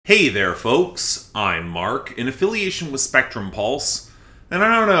Hey there folks, I'm Mark, in affiliation with Spectrum Pulse, and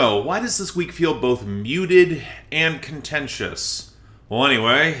I don't know, why does this week feel both muted and contentious? Well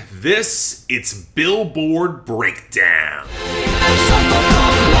anyway, it's Billboard Breakdown.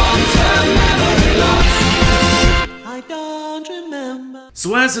 I don't remember.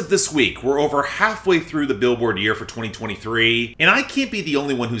 So as of this week, we're over halfway through the Billboard year for 2023, and I can't be the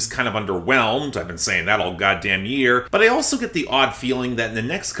only one who's kind of underwhelmed. I've been saying that all goddamn year, but I also get the odd feeling that in the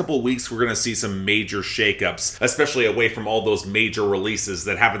next couple of weeks we're going to see some major shakeups, especially away from all those major releases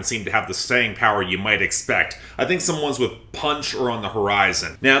that haven't seemed to have the staying power you might expect. I think some ones with punch are on the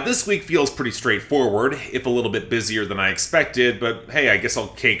horizon. Now this week feels pretty straightforward, if a little bit busier than I expected, but hey, I guess I'll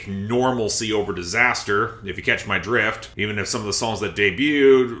take normalcy over disaster, if you catch my drift, even if some of the songs that debuted,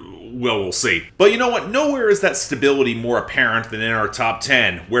 well, we'll see. But you know what? Nowhere is that stability more apparent than in our top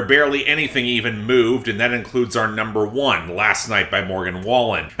 10, where barely anything even moved, and that includes our number 1, Last Night by Morgan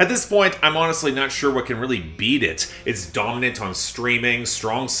Wallen. At this point, I'm honestly not sure what can really beat it. It's dominant on streaming,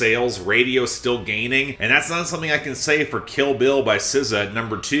 strong sales, radio still gaining, and that's not something I can say for Kill Bill by SZA at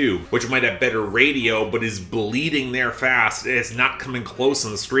number 2, which might have better radio, but is bleeding there fast, and it's not coming close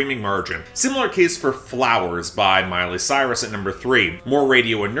on the streaming margin. Similar case for Flowers by Miley Cyrus at number 3. More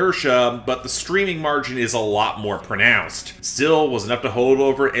radio inertia, but the streaming margin is a lot more pronounced. Still was enough to hold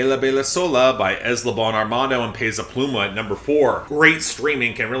over Ella Bella Sola by Eslabon Armando and Pesa Pluma at number 4. Great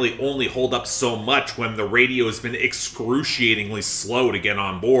streaming can really only hold up so much when the radio has been excruciatingly slow to get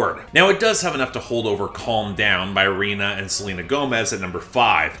on board. Now it does have enough to hold over Calm Down by Rina and Selena Gomez at number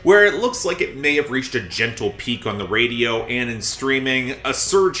 5, where it looks like it may have reached a gentle peak on the radio and in streaming. A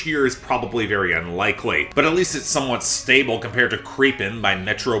surge here is probably very unlikely, but at least it's somewhat stable compared to Creepin' by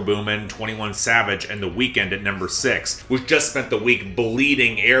Metro Boomin, 21 Savage, and The Weeknd at number 6, which just spent the week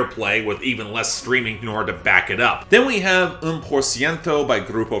bleeding airplay with even less streaming in order to back it up. Then we have 1% by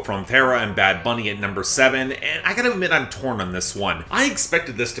Grupo Frontera and Bad Bunny at number 7, and I gotta admit I'm torn on this one. I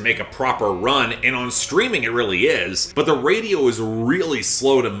expected this to make a proper run, and on streaming it really is, but the radio is really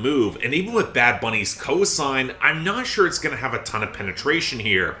slow to move, and even with Bad Bunny's cosign, I'm not sure it's gonna have a ton of penetration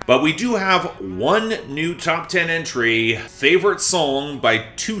here. But we do have one new top 10 entry, Favorite Song by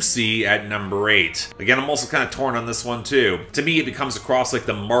Doechii at number 8. Again, I'm also kind of torn on this one too. To me, it becomes across like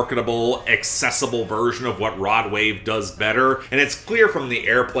the marketable, accessible version of what Rod Wave does better, and it's clear from the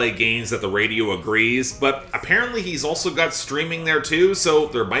airplay gains that the radio agrees, but apparently he's also got streaming there too, so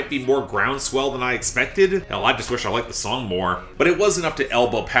there might be more groundswell than I expected. Hell, I just wish I liked the song more. But it was enough to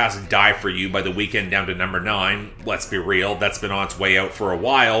elbow past Die For You by The Weeknd down to number 9. Let's be real, that's been on its way out for a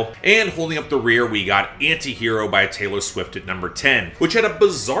while. And holding up the rear, we got Antihero by Taylor Swift at number 10, which had a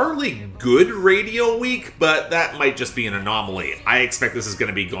bizarrely good radio week, but that might just be an anomaly. I expect this is going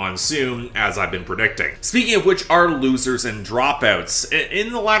to be gone soon, as I've been predicting. Speaking of which, our losers and dropouts.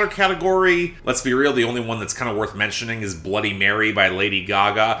 In the latter category, let's be real, the only one that's kind of worth mentioning is Bloody Mary by Lady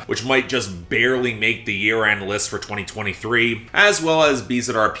Gaga, which might just barely make the year-end list for 2023, as well as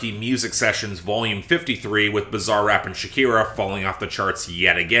BZRP Music Sessions Volume 53 with Bizarre Rap and Shakira falling off the charts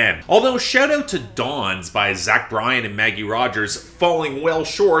yet again. Although, shout out to Dawns by Zach Bryan and Maggie Rogers, falling well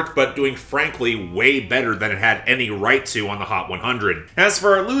short, but doing frankly way better than it had any right to on the Hot 100. As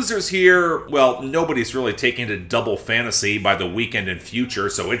for our losers here, well, nobody's really taking to Double Fantasy by The Weeknd and Future,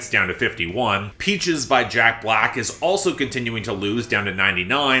 so it's down to 51. Peaches by Jack Black is also continuing to lose, down to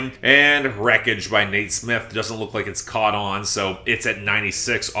 99, and Wreckage by Nate Smith doesn't look like it's caught on, so it's at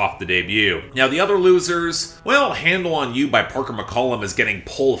 96 off the debut. Now the other losers, well, Handle on You by Parker McCollum is getting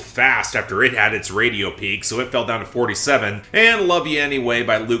pulled fast after it had its radio peak, so it fell down to 47, and Love You Anyway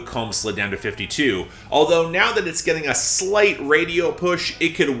by Luke Combs slid down to 52. Although now that it's getting a slight radio push,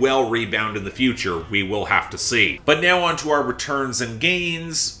 it could well rebound in the future. We will have to see. But now on to our returns and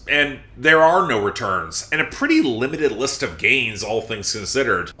gains, and there are no returns, and a pretty limited list of gains, all things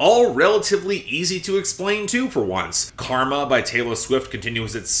considered. All relatively easy to explain too for once. Karma by Taylor Swift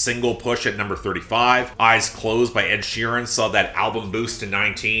continues its single push at number 35. Eyes Closed by Ed Sheeran saw that album boost to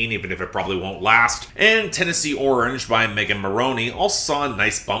 19, even if it probably won't last. And Tennessee Orange by Megan Maroney also saw a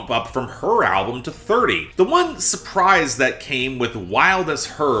nice bump up from her album to 30. The one surprise that came with Wild as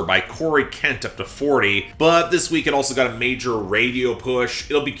Her by Corey Kent up to 40, but this week it also got a major radio push.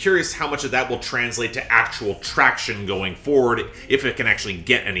 It'll be curious how much of that will translate to actual traction going forward, if it can actually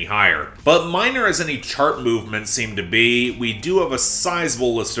get any higher. But minor as any chart movements seem to be, we do have a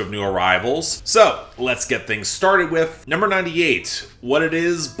sizable list of new arrivals. So let's get things started with number 98, What It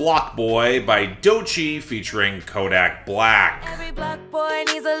Is, Block Boy by Doechii featuring Kodak Black. Every block boy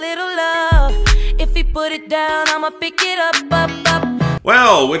needs a little love. If he put it down, I'ma pick it up.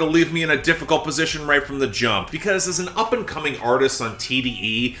 Well, way to leave me in a difficult position right from the jump, because as an up-and-coming artist on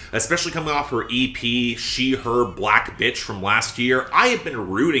TDE, especially coming off her EP, She, Her, Black Bitch from last year, I have been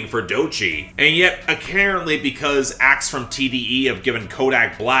rooting for Doechii. And yet, apparently because acts from TDE have given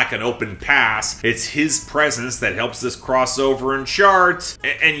Kodak Black an open pass, it's his presence that helps this crossover and chart.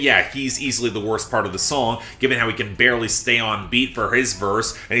 And yeah, he's easily the worst part of the song, given how he can barely stay on beat for his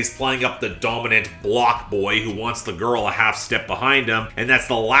verse, and he's playing up the dominant block boy who wants the girl a half step behind him, and that's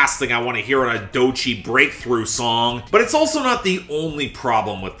the last thing I want to hear on a Doechii breakthrough song. But it's also not the only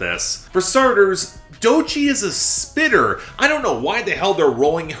problem with this. For starters, Doechii is a spitter. I don't know why the hell they're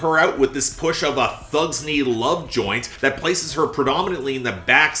rolling her out with this push of a Thugs Need Love joint that places her predominantly in the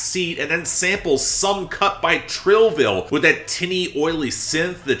back seat and then samples some cut by Trillville with that tinny, oily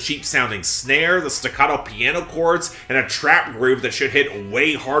synth, the cheap sounding snare, the staccato piano chords, and a trap groove that should hit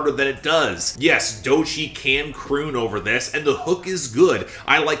way harder than it does. Yes, Doechii can croon over this, and the hook is good.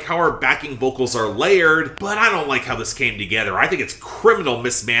 I like how her backing vocals are layered, but I don't like how this came together. I think it's criminal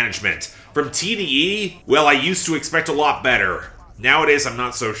mismanagement. From TDE, well, I used to expect a lot better. Nowadays, I'm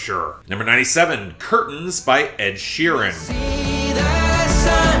not so sure. Number 97, Curtains by Ed Sheeran. See the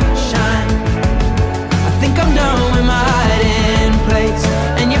sunshine. I think I'm done with my hiding place,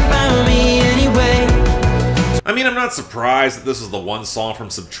 and you found me anyway. I mean, I'm not surprised that this is the one song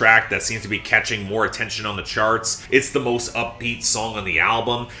from Subtract that seems to be catching more attention on the charts. It's the most upbeat song on the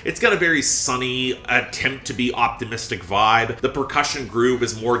album. It's got a very sunny, attempt to be optimistic vibe. The percussion groove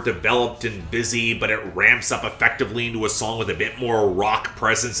is more developed and busy, but it ramps up effectively into a song with a bit more rock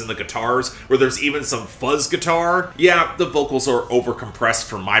presence in the guitars, where there's even some fuzz guitar. Yeah, the vocals are overcompressed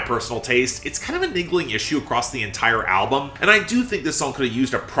for my personal taste. It's kind of a niggling issue across the entire album, and I do think this song could have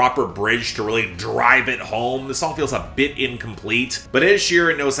used a proper bridge to really drive it home. The song feels a bit incomplete, but Ed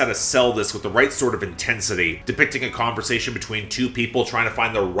Sheeran knows how to sell this with the right sort of intensity, depicting a conversation between two people trying to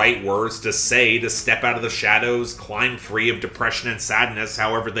find the right words to say to step out of the shadows, climb free of depression and sadness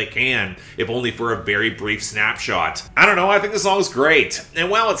however they can, if only for a very brief snapshot. I don't know, I think the song's great, and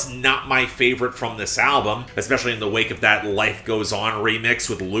while it's not my favorite from this album, especially in the wake of that Life Goes On remix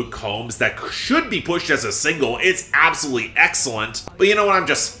with Luke Combs that should be pushed as a single, it's absolutely excellent. But you know what, I'm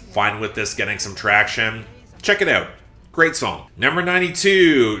just fine with this getting some traction. Check it out. Great song. Number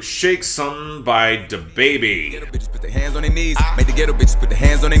 92, Shake Sumn by DaBaby. Ghetto bitches put their hands on their knees. Make the ghetto bitches put their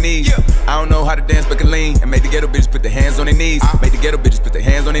hands on their knees. I don't know how to dance but can lean. And make the ghetto bitches put their hands on their knees. Make the ghetto bitches put their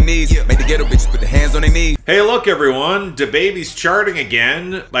hands on their knees. Make the ghetto bitches put their hands on their knees. Hey look everyone, DaBaby's charting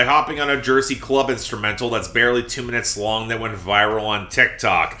again by hopping on a Jersey club instrumental that's barely 2 minutes long that went viral on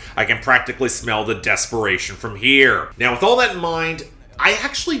TikTok. I can practically smell the desperation from here. Now with all that in mind, I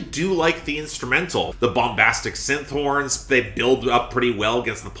actually do like the instrumental. The bombastic synth horns, they build up pretty well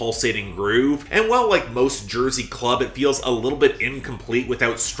against the pulsating groove, and while like most Jersey club, it feels a little bit incomplete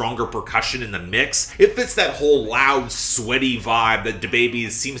without stronger percussion in the mix, it fits that whole loud, sweaty vibe that DaBaby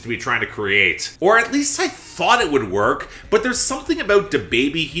seems to be trying to create. Or at least I thought it would work, but there's something about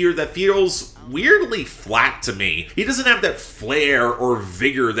DaBaby here that feels weirdly flat to me. He doesn't have that flair or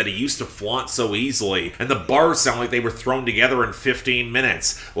vigor that he used to flaunt so easily, and the bars sound like they were thrown together in 15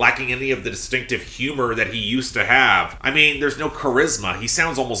 minutes, lacking any of the distinctive humor that he used to have. I mean, there's no charisma. He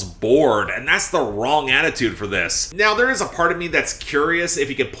sounds almost bored, and that's the wrong attitude for this. Now, there is a part of me that's curious if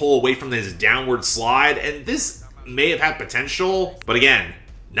he could pull away from his downward slide, and this may have had potential, but again,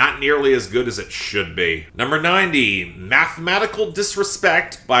 not nearly as good as it should be. Number 90, Mathematical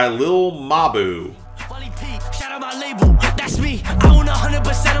Disrespect by Lil Mabu. Shout out my label, that's me. I own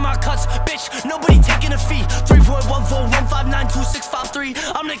 100% of my cuts, bitch. Nobody taking a fee. 3.14159263.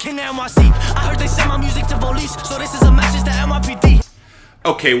 I'm the king of NYC. I heard they send my music to police, so this is a message to NYPD.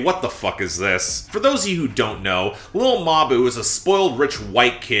 Okay, what the fuck is this? For those of you who don't know, Lil Mabu is a spoiled rich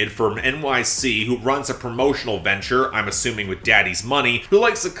white kid from NYC who runs a promotional venture, I'm assuming with daddy's money, who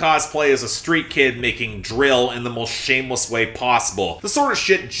likes to cosplay as a street kid making drill in the most shameless way possible. The sort of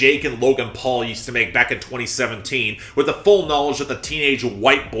shit Jake and Logan Paul used to make back in 2017, with the full knowledge that the teenage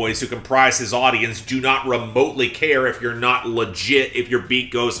white boys who comprise his audience do not remotely care if you're not legit if your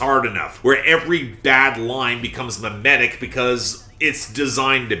beat goes hard enough, where every bad line becomes mimetic because it's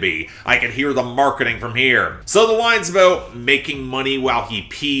designed to be. I can hear the marketing from here. So the line's about making money while he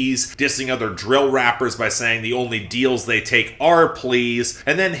pees, dissing other drill rappers by saying the only deals they take are pleas,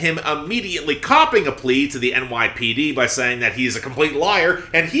 and then him immediately copping a plea to the NYPD by saying that he's a complete liar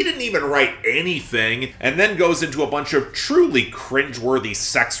and he didn't even write anything, and then goes into a bunch of truly cringeworthy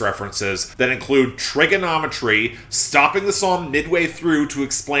sex references that include trigonometry, stopping the song midway through to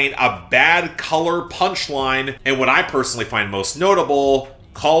explain a bad color punchline, and what I personally find most notable,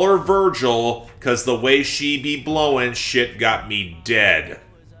 Call her Virgil, cause the way she be blowin' shit got me dead.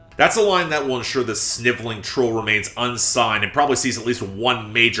 That's a line that will ensure this sniveling troll remains unsigned and probably sees at least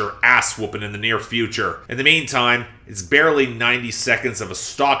one major ass whooping in the near future. In the meantime, it's barely 90 seconds of a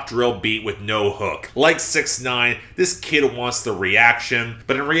stock drill beat with no hook. Like 6ix9ine, this kid wants the reaction,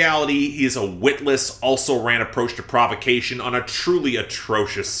 but in reality, he is a witless, also-ran approach to provocation on a truly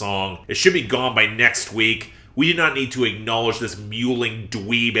atrocious song. It should be gone by next week. We do not need to acknowledge this mewling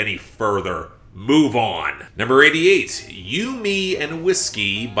dweeb any further. Move on. Number 88, You, Me, and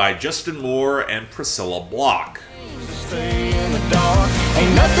Whiskey by Justin Moore and Priscilla Block. Stay in the dark.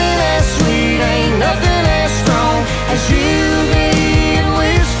 Ain't nothing as sweet, ain't nothing as strong as you, me, and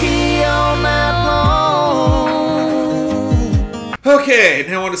whiskey all night long. Okay,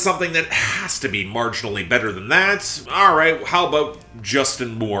 now on to something that has to be marginally better than that. Alright, how about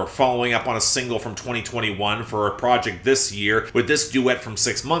Justin Moore following up on a single from 2021 for a project this year with this duet from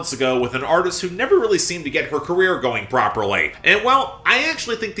 6 months ago with an artist who never really seemed to get her career going properly. And well, I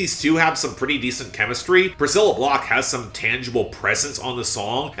actually think these two have some pretty decent chemistry. Priscilla Block has some tangible presence on the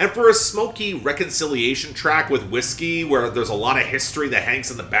song, and for a smoky reconciliation track with Whiskey where there's a lot of history that hangs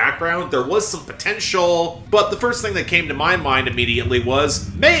in the background, there was some potential. But the first thing that came to my mind immediately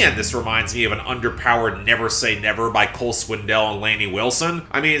was, man, this reminds me of an underpowered Never Say Never by Cole Swindell and Lainey Wilson.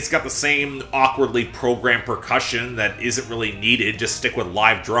 I mean, it's got the same awkwardly programmed percussion that isn't really needed, just stick with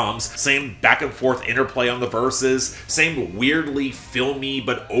live drums, same back and forth interplay on the verses, same weirdly filmy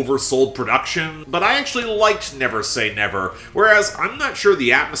but oversold production. But I actually liked Never Say Never, whereas I'm not sure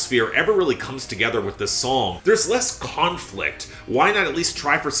the atmosphere ever really comes together with this song. There's less conflict. Why not at least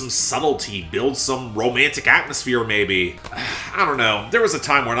try for some subtlety, build some romantic atmosphere maybe? I don't know. There was a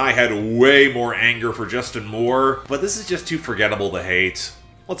time when I had way more anger for Justin Moore, but this is just too forgettable to hate.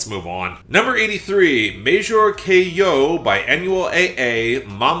 Let's move on. Number 83, Mejor Que Yo by Anuel AA,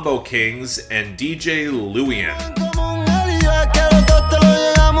 Mambo Kingz, and DJ Luian.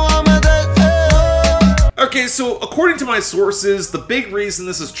 Okay, so according to my sources, the big reason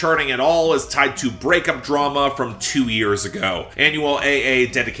this is charting at all is tied to breakup drama from 2 years ago. Anuel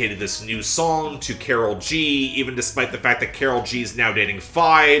AA dedicated this new song to Karol G, even despite the fact that Karol G is now dating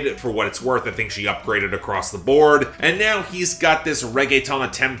Fide. For what it's worth, I think she upgraded across the board. And now he's got this reggaeton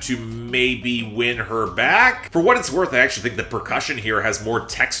attempt to maybe win her back. For what it's worth, I actually think the percussion here has more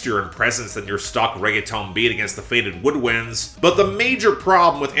texture and presence than your stock reggaeton beat against the faded woodwinds. But the major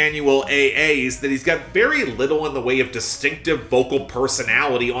problem with Anuel AA is that he's got very little in the way of distinctive vocal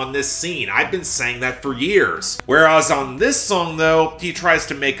personality on this scene. I've been saying that for years. Whereas on this song, though, he tries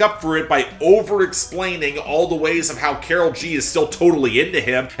to make up for it by over-explaining all the ways of how Karol G is still totally into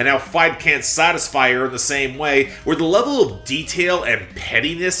him and how Fide can't satisfy her in the same way, where the level of detail and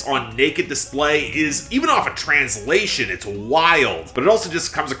pettiness on naked display is, even off a translation, it's wild. But it also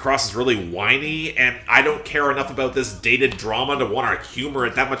just comes across as really whiny, and I don't care enough about this dated drama to want to humor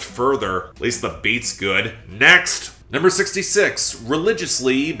it that much further. At least the beat's good. Next, number 66,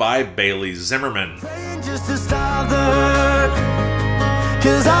 Religiously by Bailey Zimmerman. Just to stop the hurt,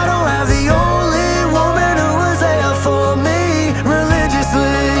 'cause I don't have the only woman who was there for me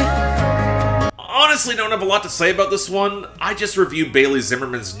religiously. Honestly, don't have a lot to say about this one. I just reviewed Bailey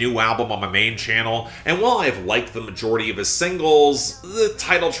Zimmerman's new album on my main channel, and while I've liked the majority of his singles, the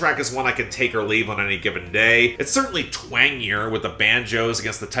title track is one I can take or leave on any given day. It's certainly twangier with the banjos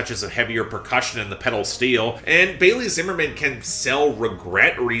against the touches of heavier percussion and the pedal steel, and Bailey Zimmerman can sell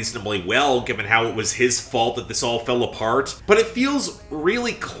regret reasonably well given how it was his fault that this all fell apart, but it feels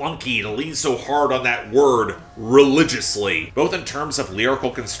really clunky to lean so hard on that word, religiously, both in terms of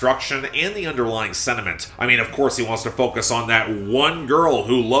lyrical construction and the underlying sentiment. I mean, of course he wants to focus on that one girl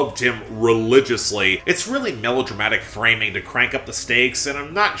who loved him religiously. It's really melodramatic framing to crank up the stakes, and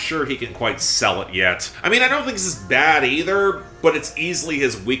I'm not sure he can quite sell it yet. I mean, I don't think this is bad either, but it's easily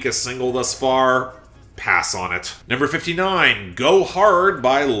his weakest single thus far. Pass on it. Number 59, Go Hard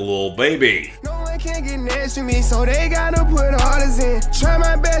by Lil Baby. No one can get next to me, so they gotta put orders in. Try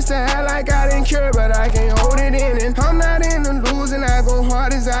my best to act like I didn't care, but I can't hold it in. And I'm not in the losing, I go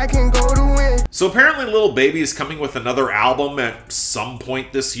hard as I can go to win. So apparently Lil Baby is coming with another album at some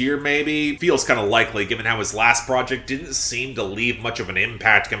point this year, maybe? Feels kind of likely, given how his last project didn't seem to leave much of an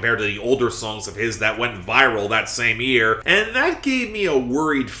impact compared to the older songs of his that went viral that same year. And that gave me a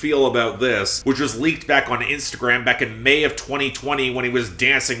worried feel about this, which was leaked back on Instagram back in May of 2020 when he was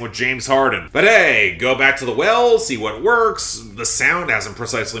dancing with James Harden. But hey, go back to the well, see what works. The sound hasn't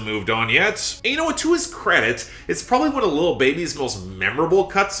precisely moved on yet. And you know what, to his credit, it's probably one of Lil Baby's most memorable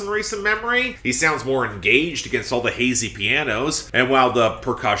cuts in recent memory. He He sounds more engaged against all the hazy pianos, and while the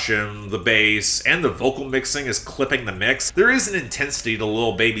percussion, the bass, and the vocal mixing is clipping the mix, there is an intensity to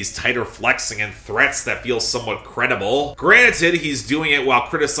Lil Baby's tighter flexing and threats that feels somewhat credible. Granted, he's doing it while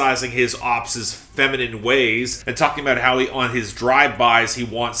criticizing his ops' feminine ways, and talking about how on his drive-bys he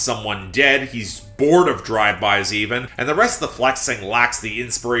wants someone dead, he's bored of drive-bys even, and the rest of the flexing lacks the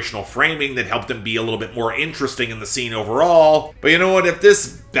inspirational framing that helped him be a little bit more interesting in the scene overall. But you know what, if this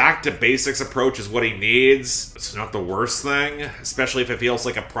back-to-basics approach is what he needs, it's not the worst thing, especially if it feels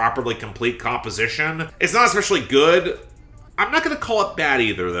like a properly complete composition. It's not especially good. I'm not going to call it bad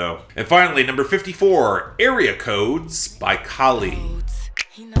either, though. And finally, number 54, Area Codes by Kali.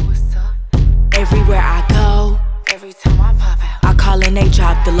 You know what's up. Everywhere I go, every time I pop out, I call and they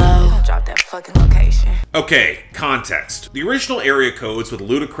drop the low. Don't drop that fucking location. Okay, context. The original Area Codes with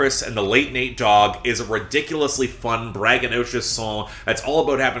Ludacris and the late Nate Dogg is a ridiculously fun, braggadocious song that's all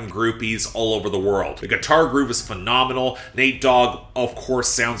about having groupies all over the world. The guitar groove is phenomenal, Nate Dogg, of course,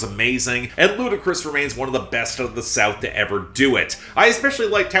 sounds amazing, and Ludacris remains one of the best of the South to ever do it. I especially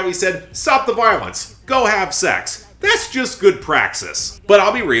liked how he said, "Stop the violence, go have sex." That's just good praxis. But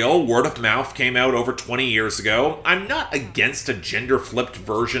I'll be real, Word of Mouth came out over 20 years ago. I'm not against a gender-flipped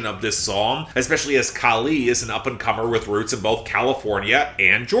version of this song, especially as Kali is an up-and-comer with roots in both California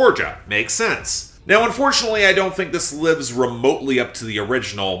and Georgia. Makes sense. Now, unfortunately, I don't think this lives remotely up to the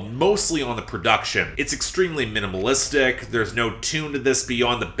original, mostly on the production. It's extremely minimalistic, there's no tune to this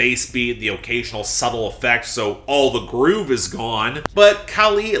beyond the bass beat, the occasional subtle effect, so all the groove is gone. But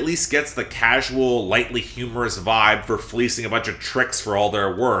Kali at least gets the casual, lightly humorous vibe for fleecing a bunch of tricks for all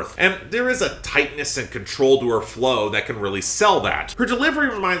they're worth. And there is a tightness and control to her flow that can really sell that. Her delivery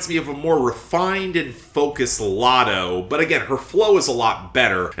reminds me of a more refined and focused Lotto, but again, her flow is a lot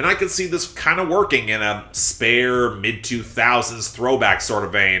better, and I can see this kind of working in a spare mid-2000s throwback sort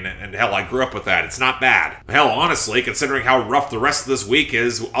of vein, and hell, I grew up with that. It's not bad. Hell, honestly, considering how rough the rest of this week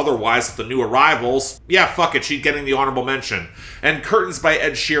is otherwise with the new arrivals, yeah, fuck it, she's getting the honorable mention. And Curtains by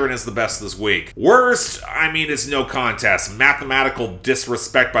Ed Sheeran is the best this week. Worst, I mean, it's no contest. Mathematical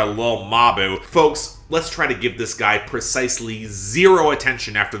disrespect by Lil Mabu. Folks, let's try to give this guy precisely 0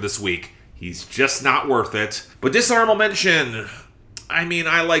 attention after this week. He's just not worth it. But dishonorable mention, I mean,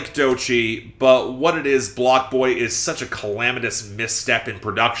 I like Doechii, but what it is, Block Boy is such a calamitous misstep in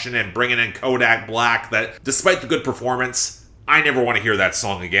production and bringing in Kodak Black that, despite the good performance, I never want to hear that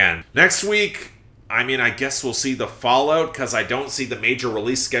song again. Next week, I mean, I guess we'll see the fallout, because I don't see the major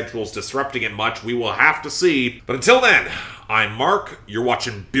release schedules disrupting it much. We will have to see. But until then, I'm Mark. You're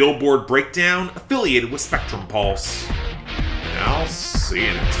watching Billboard Breakdown, affiliated with Spectrum Pulse. And I'll see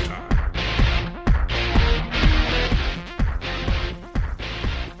you next time.